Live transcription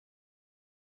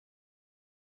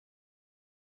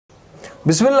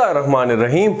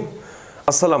Bismillahirrahmanirrahim.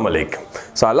 Assalamu alaikum.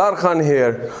 Salaar Khan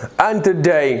here, and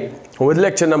today with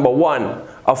lecture number 1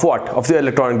 of what? Of the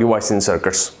electronic devices and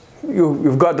circuits.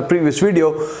 You've got the previous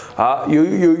video.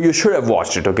 You should have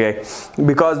watched it, okay?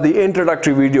 Because the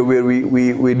introductory video where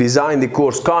we design the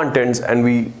course contents and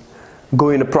we go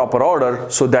in a proper order,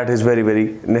 so that is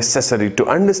very necessary to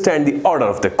understand the order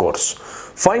of the course.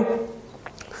 Fine.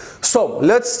 So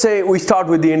let's say we start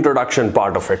with the introduction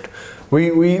part of it.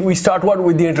 We start what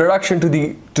with the introduction to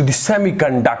the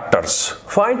semiconductors.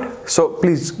 Fine. So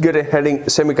please get a heading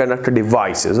semiconductor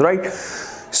devices, right?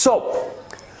 So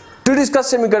to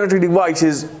discuss semiconductor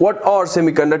devices, what are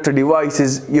semiconductor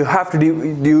devices? You have to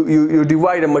you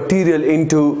divide a material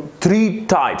into 3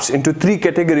 types, into 3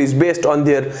 categories based on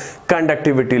their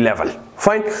conductivity level.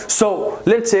 Fine. So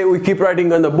let's say we keep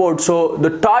writing on the board. So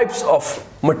the types of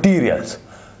materials.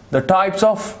 The types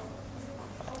of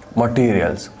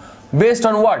materials based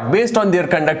on what? Based on their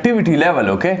conductivity level,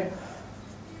 okay?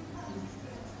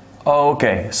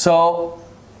 Okay, so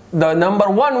the number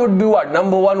 1 would be what?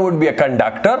 Number 1 would be a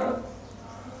conductor,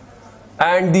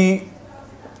 and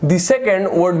the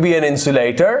second would be an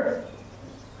insulator,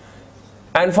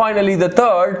 and finally the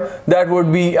third, that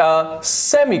would be a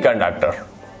semiconductor.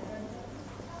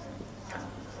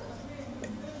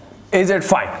 Is it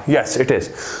fine? Yes, it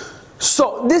is.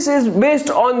 So this is based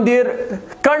on their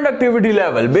conductivity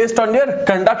level, based on their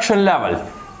conduction level,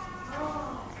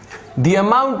 the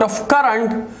amount of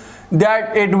current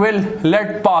that it will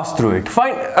let pass through it.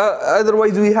 Fine.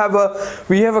 Otherwise we have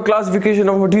a classification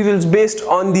of materials based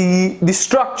on the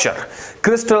structure: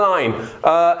 crystalline,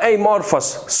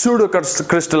 amorphous,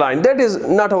 pseudocrystalline. That is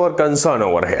not our concern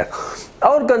over here.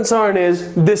 Our concern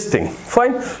is this thing.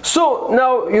 Fine. So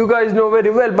now you guys know very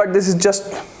well, but this is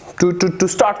just to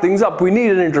start things up, we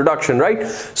need an introduction, right?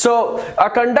 So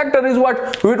a conductor is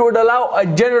what? It would allow a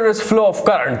generous flow of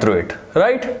current through it,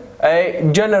 right? A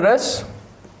generous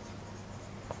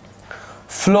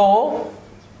flow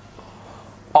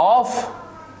of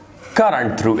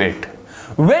current through it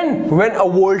when a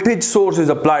voltage source is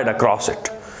applied across it.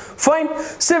 Fine.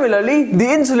 Similarly, the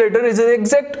insulator is the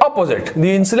exact opposite.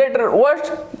 The insulator,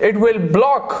 what? It will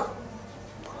block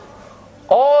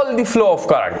all the flow of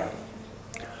current,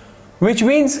 which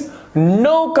means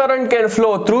no current can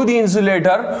flow through the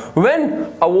insulator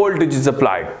when a voltage is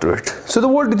applied to it. So the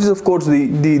voltage is of course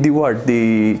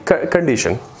the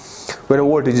condition when a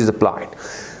voltage is applied.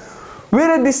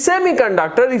 Whereas the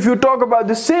semiconductor, if you talk about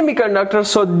the semiconductor,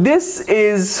 so this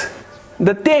is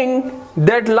the thing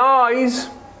that lies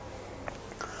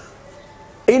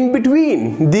in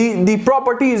between, the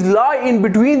properties lie in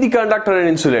between the conductor and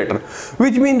insulator,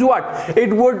 which means what?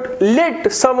 It would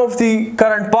let some of the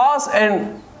current pass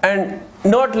and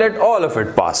not let all of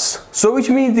it pass. So which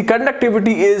means the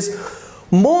conductivity is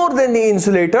more than the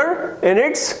insulator and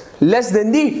it's less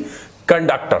than the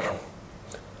conductor,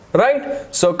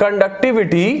 right? So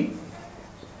conductivity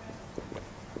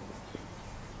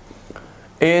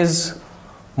is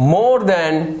more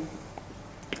than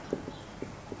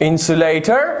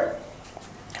insulator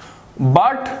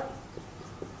but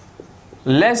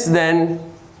less than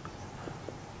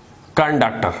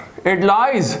conductor. It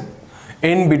lies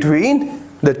in between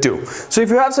the two. So if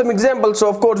you have some examples, so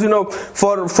of course you know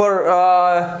for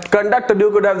conductor you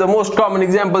could have the most common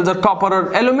examples are copper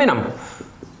or aluminum,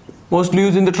 mostly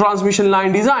used in the transmission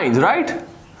line designs, right?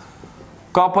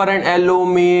 Copper and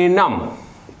aluminum.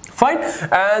 Fine.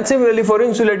 And similarly for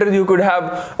insulators you could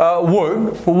have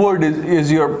wood. Wood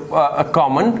is your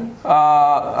common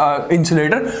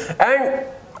insulator, and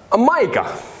mica.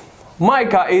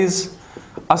 Mica is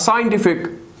a scientific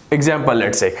example,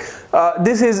 let's say.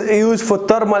 This is used for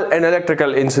thermal and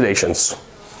electrical insulations,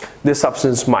 this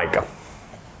substance mica.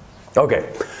 Okay.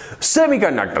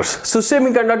 Semiconductors. So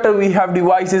semiconductor, we have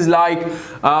devices like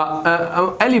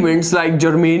elements like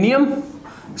germanium,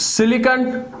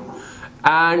 silicon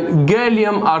and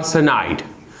gallium arsenide.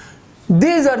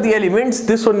 These are the elements,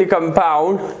 this only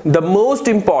compound, the most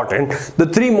important, the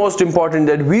 3 most important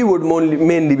that we would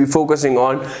mainly be focusing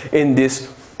on in this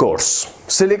course: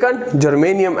 silicon,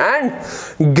 germanium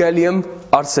and gallium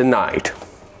arsenide.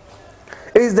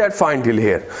 Is that fine till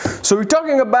here? So we're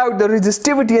talking about the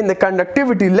resistivity and the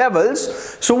conductivity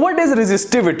levels. So what is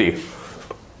resistivity?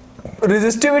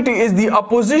 Resistivity is the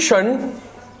opposition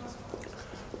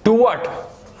to what?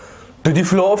 To the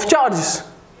flow of charges.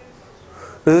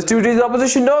 Resistivity is the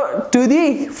opposition to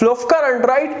the flow of current,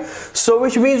 right? So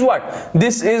which means what?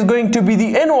 This is going to be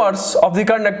the inverse of the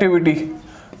conductivity,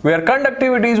 where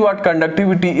conductivity is what?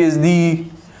 Conductivity is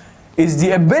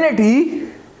the ability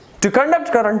to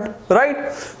conduct current,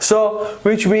 right? So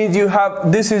which means you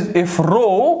have, this is if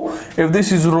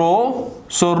this is rho,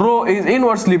 so rho is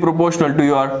inversely proportional to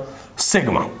your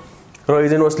sigma. Rho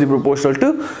is inversely proportional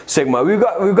to sigma.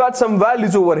 We've got some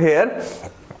values over here.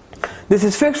 This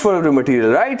is fixed for every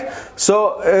material, right?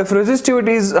 So if resistivity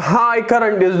is high,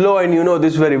 current is low, and you know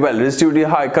this very well. Resistivity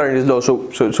high, current is low, so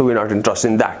we're not interested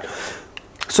in that.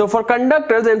 So for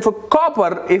conductors and for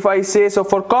copper, if I say, so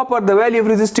for copper the value of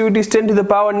resistivity is 10 to the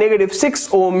power negative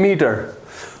 6 ohm meter.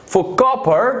 For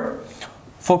copper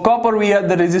we have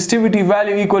the resistivity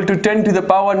value equal to 10 to the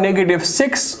power negative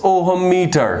 6 ohm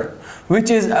meter, which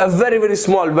is a very, very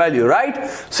small value, right?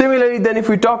 Similarly, then if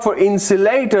we talk for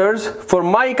insulators, for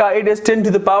mica it is 10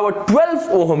 to the power 12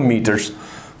 ohm meters.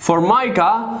 For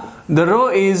mica, the rho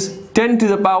is 10 to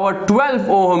the power 12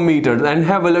 ohm meters, and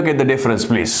have a look at the difference,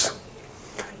 please.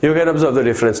 You can observe the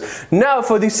difference. Now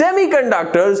for the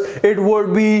semiconductors, it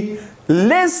would be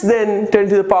less than 10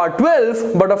 to the power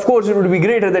 12, but of course it would be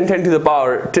greater than 10 to the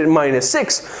power minus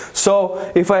 6. So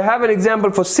if I have an example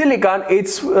for silicon,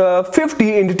 it's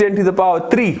 50 into 10 to the power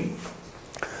 3.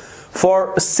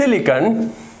 For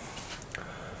silicon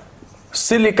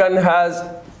has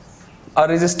a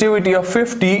resistivity of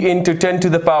 50 into 10 to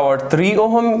the power 3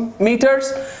 ohm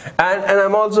meters, and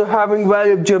I'm also having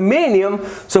value of germanium.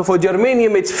 So for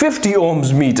germanium it's 50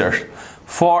 ohms meter.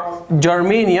 For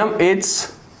germanium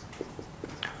it's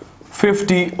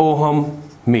 50 ohm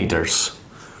meters.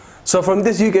 So from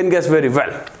this you can guess very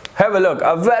well. Have a look,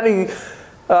 a very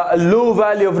low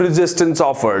value of resistance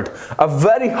offered, a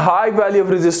very high value of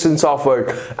resistance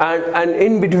offered, and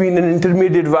in between an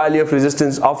intermediate value of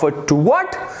resistance offered to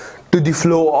what? To the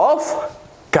flow of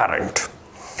current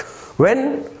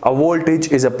when a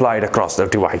voltage is applied across the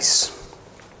device.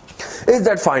 Is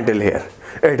that fine till here?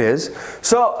 It is.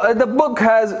 So the book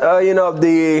has you know,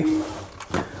 the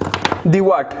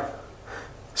what?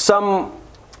 Some,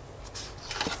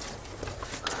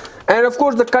 and of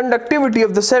course the conductivity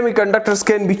of the semiconductors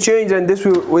can be changed, and this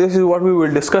is what we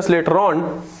will discuss later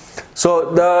on.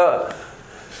 So the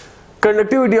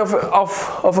conductivity of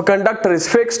a conductor is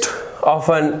fixed, of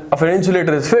an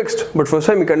insulator is fixed, but for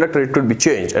semiconductor it could be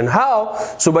changed. And how?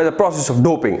 So by the process of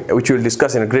doping, which we will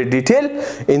discuss in a great detail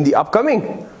in the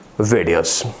upcoming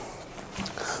videos.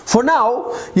 For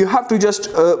now, you have to just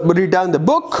read down the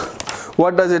book.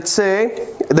 What does it say?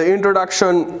 The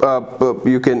introduction,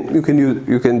 you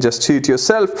can just see it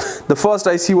yourself. The first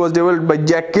IC was developed by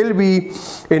Jack Kilby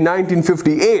in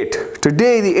 1958.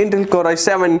 Today the Intel Core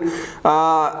i7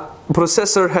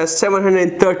 processor has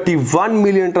 731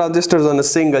 million transistors on a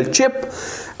single chip,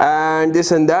 and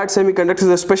this and that. Semiconductor is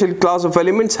a special class of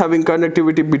elements having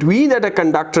conductivity between that a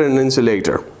conductor and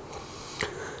insulator.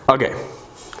 Okay.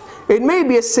 It may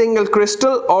be a single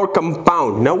crystal or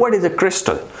compound. Now what is a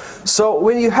crystal? So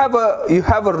when you have a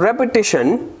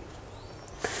repetition,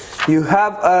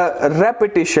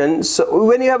 so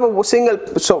when you have a single,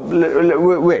 so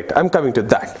wait, I'm coming to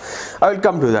that. I will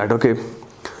come to that, okay.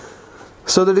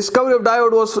 So the discovery of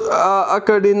diode was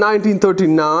occurred in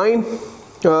 1939.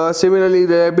 Similarly,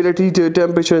 the ability to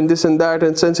temperature and this and that,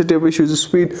 and sensitive issues of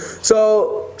speed.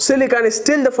 So silicon is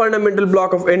still the fundamental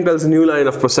block of Intel's new line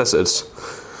of processors.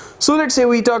 So let's say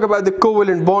we talk about the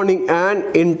covalent bonding and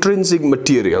intrinsic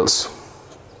materials.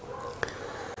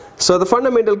 So the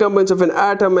fundamental components of an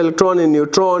atom, electron and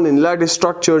neutron, in lattice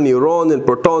structure, neurons and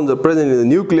protons are present in the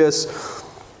nucleus.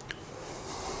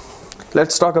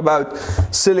 Let's talk about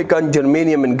silicon,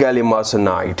 germanium and gallium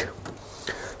arsenide.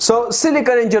 So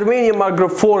silicon and germanium are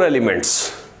group 4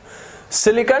 elements.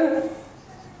 Silicon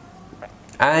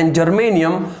and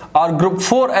germanium are group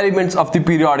 4 elements of the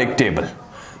periodic table.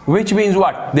 Which means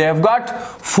what? They have got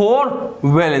 4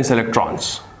 valence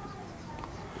electrons.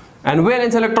 And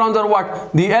valence electrons are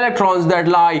what? The electrons that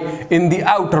lie in the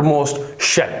outermost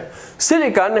shell.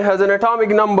 Silicon has an atomic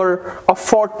number of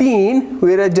 14,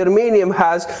 whereas germanium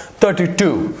has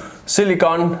 32.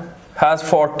 Silicon has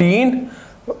 14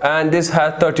 and this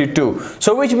has 32.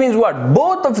 So which means what?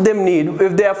 Both of them need,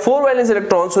 if they have 4 valence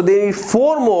electrons, so they need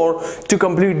 4 more to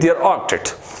complete their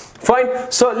octet.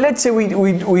 Fine. So let's say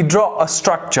we draw a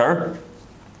structure,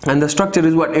 and the structure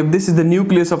is what? If this is the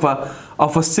nucleus of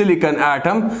a silicon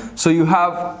atom, so you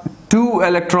have 2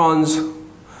 electrons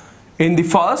in the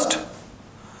first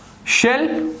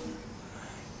shell,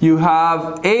 you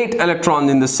have 8 electrons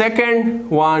in the second,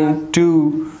 1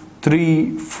 2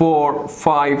 3 4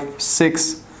 5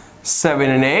 6 7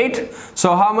 and 8.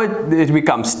 So how much? It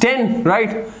becomes 10,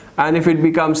 right? And if it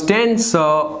becomes 10,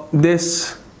 so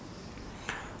this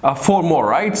 4 more,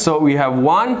 right? So we have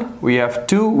 1, we have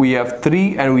 2, we have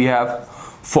 3 and we have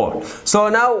 4. So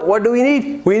now what do we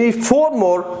need? We need 4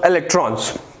 more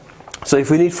electrons. So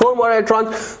if we need 4 more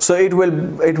electrons, so it will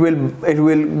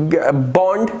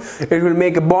bond, it will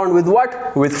make a bond with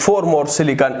what? With 4 more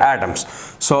silicon atoms.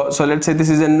 So let's say this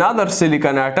is another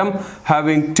silicon atom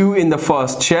having 2 in the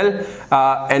first shell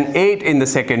and 8 in the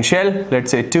second shell. Let's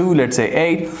say 2, let's say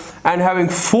 8, and having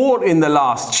 4 in the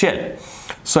last shell.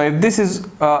 So if this is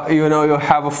you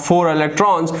have 4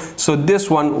 electrons, so this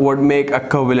one would make a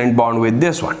covalent bond with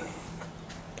this one.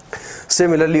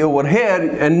 Similarly over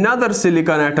here, another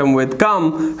silicon atom would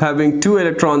come having 2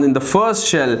 electrons in the first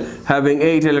shell, having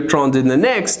 8 electrons in the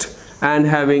next, and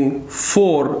having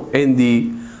 4 in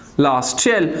the last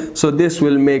shell. So this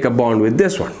will make a bond with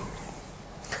this one.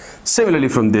 Similarly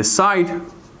from this side,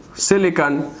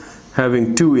 silicon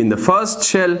having 2 in the first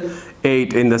shell,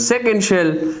 8 in the second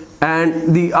shell,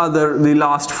 and the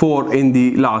last 4 in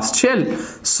the last shell.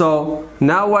 So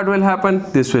now what will happen?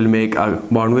 This will make a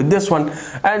bond with this one,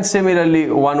 and similarly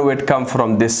one would come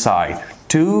from this side,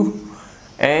 2,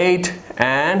 8,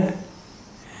 and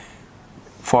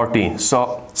 14.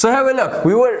 So have a look.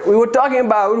 We were talking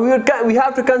about we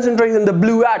have to concentrate on the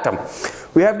blue atom.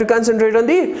 We have to concentrate on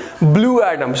the blue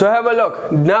atom. So have a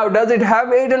look. Now, does it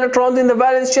have 8 electrons in the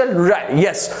valence shell? Right.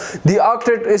 Yes. The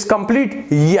octet is complete.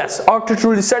 Yes. Octet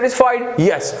truly satisfied.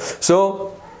 Yes.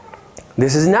 So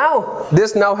this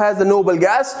now has the noble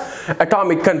gas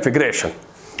atomic configuration.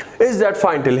 Is that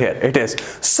fine till here? It is.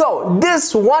 So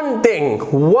this one thing,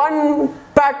 one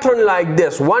pattern like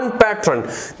this, one pattern,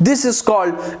 this is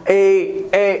called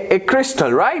a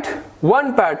crystal, right?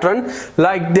 One pattern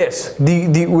like this,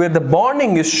 where the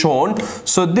bonding is shown.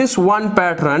 So this one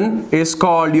pattern is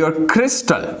called your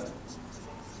crystal.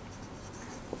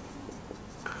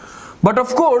 But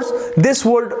of course, this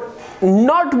would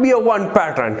not be a one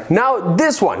pattern. Now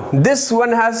this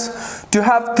one has to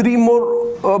have 3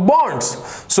 more bonds.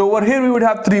 So over here we would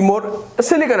have 3 more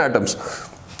silicon atoms.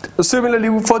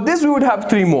 Similarly for this we would have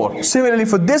 3 more. Similarly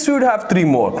for this we would have 3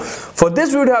 more. For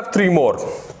this we would have 3 more.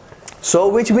 So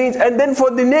which means, and then for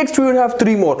the next we would have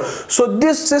 3 more. So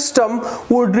this system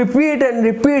would repeat and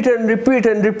repeat and repeat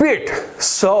and repeat.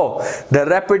 So the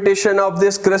repetition of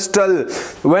this crystal,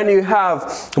 when you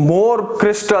have more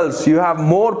crystals, you have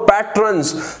more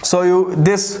patterns. So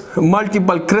this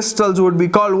multiple crystals would be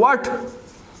called what?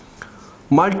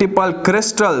 Multiple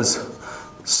crystals.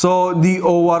 So the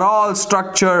overall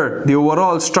structure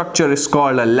is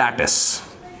called a lattice.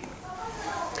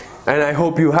 And I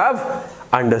hope you have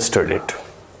understood it.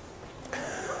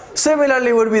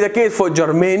 Similarly would be the case for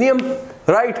germanium,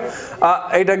 right?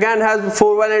 It again has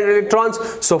 4 valent electrons,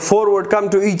 so 4 would come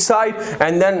to each side,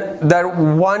 and then that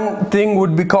one thing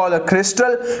would be called a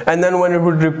crystal, and then when it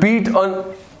would repeat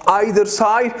on either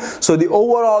side, so the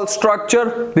overall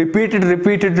structure repeated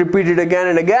again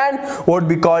and again would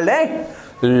be called a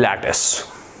lattice.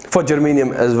 For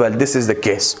germanium as well, this is the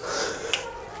case.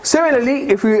 Similarly,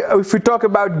 if we talk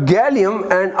about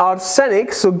gallium and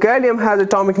arsenic, so gallium has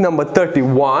atomic number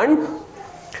 31.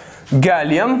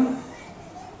 Gallium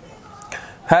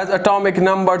has atomic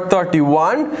number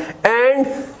 31, and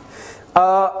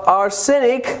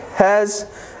arsenic has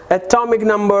atomic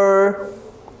number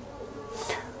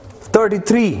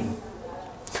 33.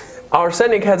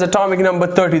 Arsenic has atomic number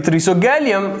 33. So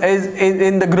gallium is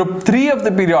in the group 3 of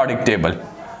the periodic table.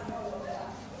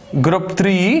 Group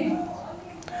 3.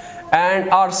 And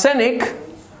arsenic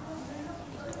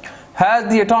has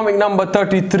the atomic number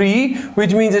 33,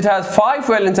 which means it has 5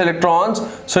 valence electrons,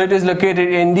 so it is located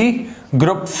in the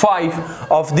group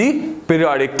 5 of the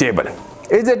periodic table.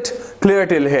 Is it clear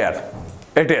till here?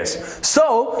 It is.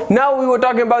 So now we were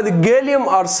talking about the gallium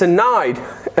arsenide,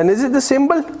 and is it the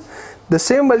symbol? The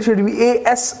symbol should be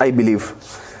AS, I believe.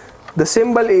 The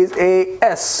symbol is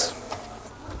AS.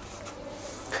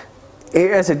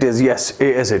 AS it is, yes,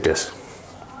 AS it is.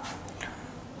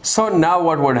 So now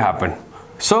what would happen?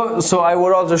 So I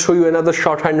would also show you another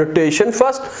shorthand notation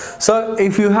first. So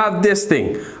if you have this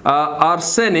thing,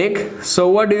 arsenic, so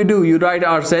what do? You write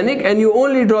arsenic and you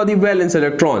only draw the valence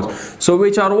electrons. So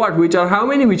which are what? Which are how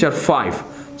many? Which are 5.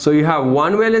 So you have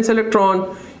 1 valence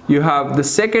electron, you have the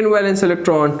second valence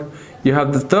electron, you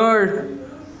have the third,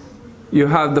 you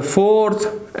have the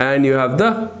fourth, and you have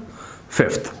the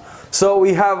fifth. So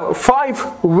we have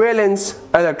 5 valence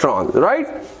electrons, right?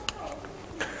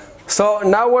 So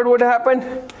now what would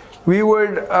happen? We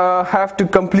would have to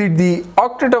complete the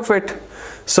octet of it.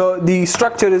 So the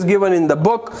structure is given in the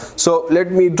book. So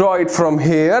let me draw it from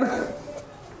here.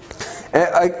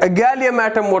 A gallium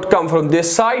atom would come from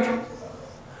this side.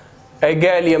 A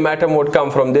gallium atom would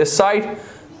come from this side,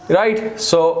 right?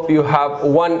 So you have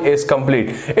 1 is complete.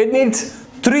 It needs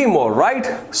 3 more,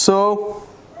 right? So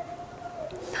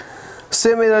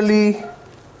similarly,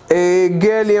 a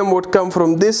gallium would come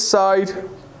from this side,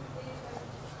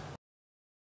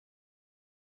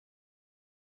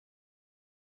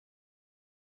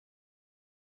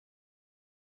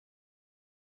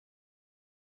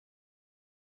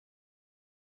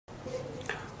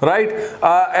 right,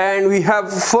 and we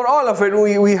have, for all of it,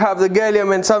 we have the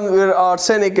gallium and some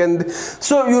arsenic, and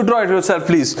so you draw it yourself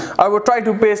please. I would try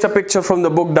to paste a picture from the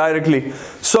book directly.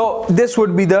 So this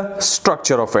would be the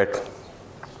structure of it.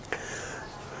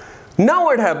 Now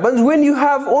what happens when you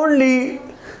have only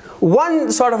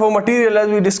one sort of a material, as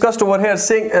we discussed over here,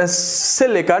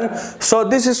 silicon, so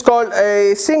this is called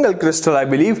a single crystal, I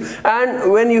believe.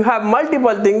 And when you have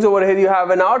multiple things over here, you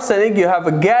have an arsenic, you have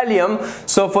a gallium,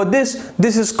 so for this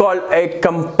is called a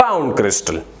compound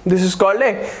crystal. This is called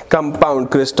a compound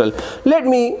crystal. Let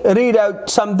me read out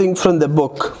something from the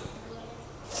book.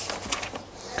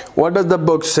 What does the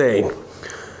book say?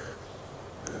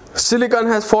 Silicon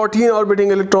has 14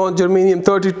 orbiting electrons, germanium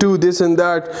 32, this and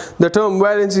that. The term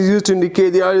valence is used to indicate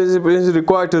the ionization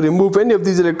required to remove any of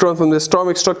these electrons from the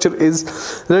atomic structure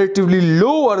is relatively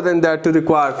lower than that to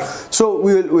require. So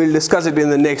we'll discuss it in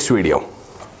the next video.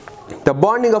 The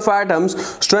bonding of atoms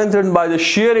strengthened by the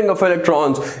sharing of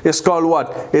electrons is called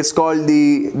what? It's called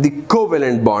the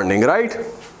covalent bonding, right?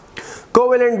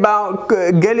 Covalent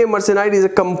gallium arsenide is a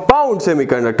compound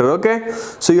semiconductor, okay?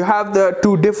 So you have the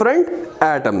two different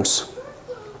atoms.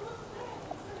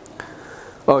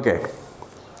 Okay.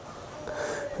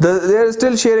 There is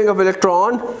still sharing of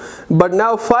electron, but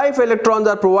now 5 electrons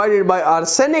are provided by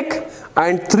arsenic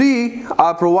and 3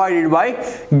 are provided by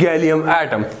gallium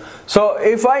atom. So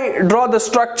if I draw the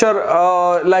structure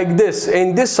like this,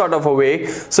 in this sort of a way,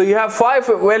 so you have 5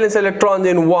 valence electrons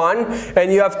in one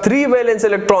and you have 3 valence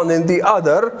electrons in the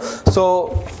other.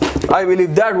 So I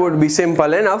believe that would be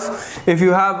simple enough. If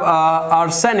you have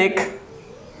arsenic,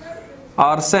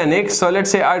 so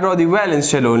let's say I draw the valence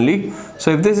shell only.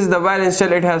 So if this is the valence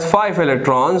shell, it has 5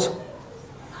 electrons,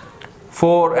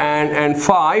 4 and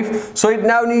 5. So it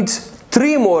now needs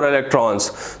 3 more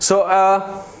electrons.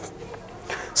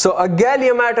 So a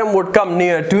gallium atom would come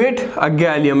near to it, a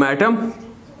gallium atom,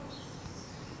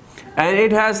 and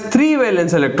it has 3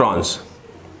 valence electrons.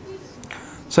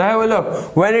 So have a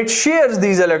look, when it shares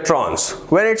these electrons,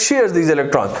 let's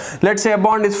say a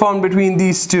bond is formed between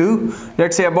these two,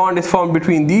 let's say a bond is formed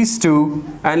between these two,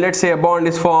 and let's say a bond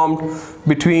is formed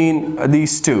between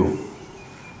these two.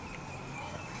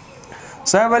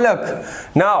 So have a look.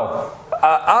 Now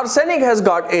arsenic has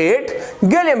got 8,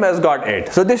 gallium has got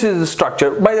 8. So this is the structure.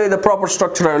 By the way, the proper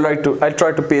structure I'll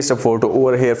try to paste a photo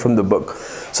over here from the book.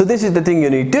 So this is the thing you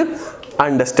need to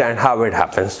understand how it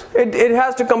happens. It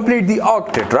has to complete the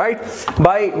octet, right?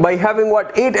 By having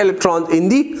what, 8 electrons in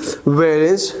the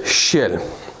valence shell.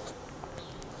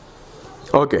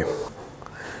 Okay.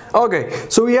 Okay,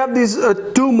 so we have these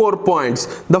 2 more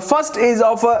points. The first is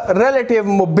of a relative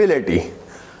mobility.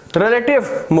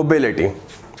 Relative mobility.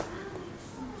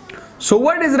 So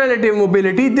what is relative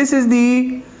mobility? This is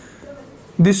the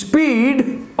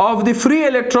speed of the free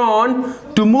electron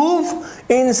to move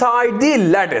inside the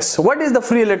lattice. What is the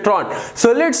free electron?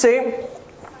 So let's say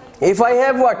if I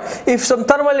have what? If some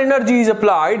thermal energy is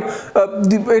applied,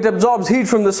 it absorbs heat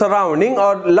from the surrounding,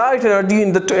 or light energy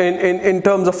in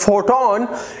terms of photon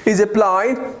is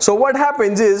applied. So what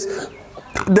happens is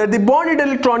that the bonded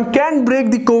electron can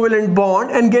break the covalent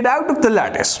bond and get out of the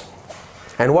lattice.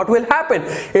 And what will happen?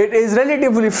 It is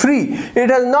relatively free. It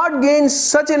has not gained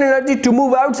such an energy to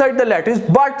move outside the lattice,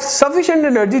 but sufficient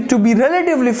energy to be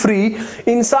relatively free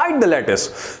inside the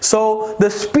lattice. So the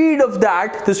speed of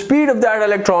that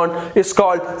electron is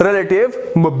called relative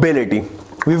mobility.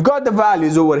 We've got the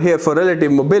values over here for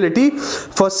relative mobility.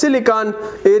 For silicon,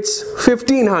 it's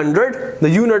 1500. The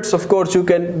units, of course, you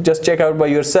can just check out by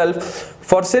yourself.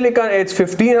 For silicon, it's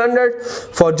 1500.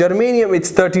 For germanium,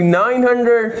 it's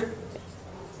 3900.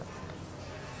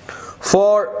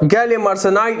 For gallium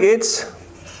arsenide, it's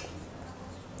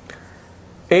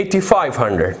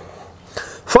 8500.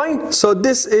 Fine. So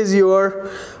this is your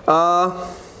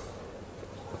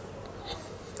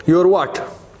what?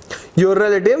 Your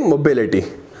relative mobility.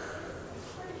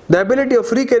 The ability of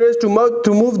free carriers to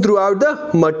move throughout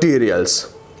the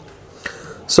materials.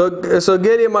 So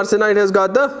gallium arsenide has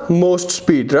got the most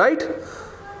speed, right?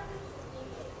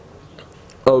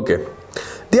 Okay.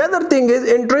 The other thing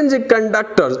is intrinsic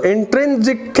conductors,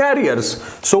 intrinsic carriers.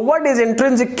 So what is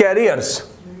intrinsic carriers?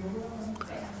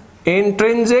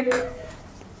 Intrinsic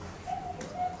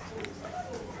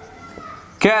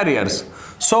carriers.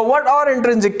 So what are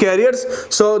intrinsic carriers?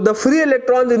 So the free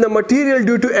electrons in the material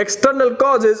due to external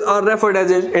causes are referred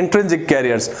as intrinsic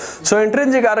carriers. So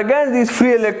intrinsic are again these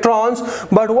free electrons,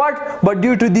 but what? But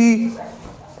due to the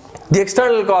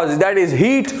external causes, that is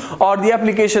heat or the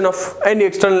application of any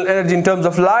external energy in terms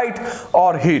of light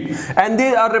or heat, and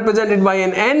these are represented by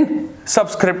an N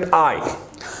subscript I.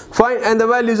 Fine, and the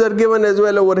values are given as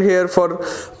well over here for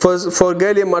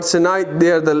gallium arsenide. They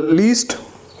are the least.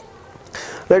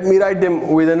 Let me write them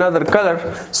with another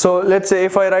color. So let's say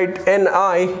if I write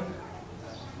Ni,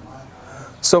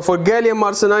 so for gallium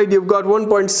arsenide you've got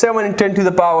 1.7 in 10 to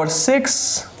the power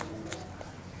 6.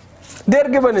 They are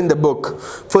given in the book.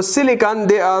 For silicon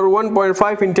they are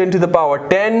 1.5 in 10 to the power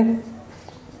 10.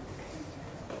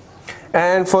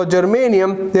 And for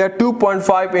germanium they are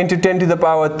 2.5 into 10 to the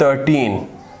power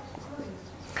 13.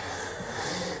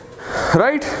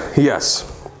 Right? Yes.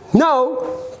 Now,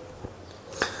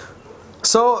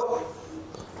 so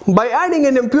by adding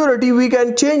an impurity we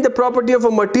can change the property of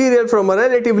a material from a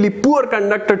relatively poor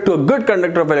conductor to a good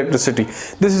conductor of electricity.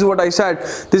 This is what I said.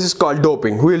 This is called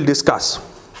doping. We will discuss.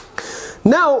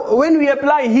 Now when we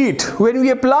apply heat,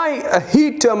 a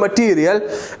heat to a material,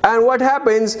 and what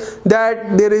happens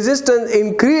that the resistance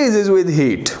increases with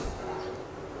heat.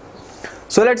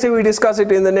 So let's say we discuss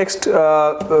it in the next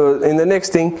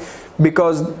thing,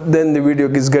 because then the video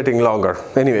is getting longer.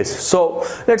 Anyways, so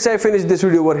let's say I finish this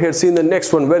video over here. See you in the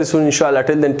next one very soon, inshallah.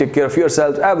 Till then, take care of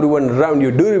yourselves, everyone around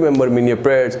you. Do remember me in your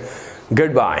prayers.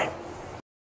 Goodbye.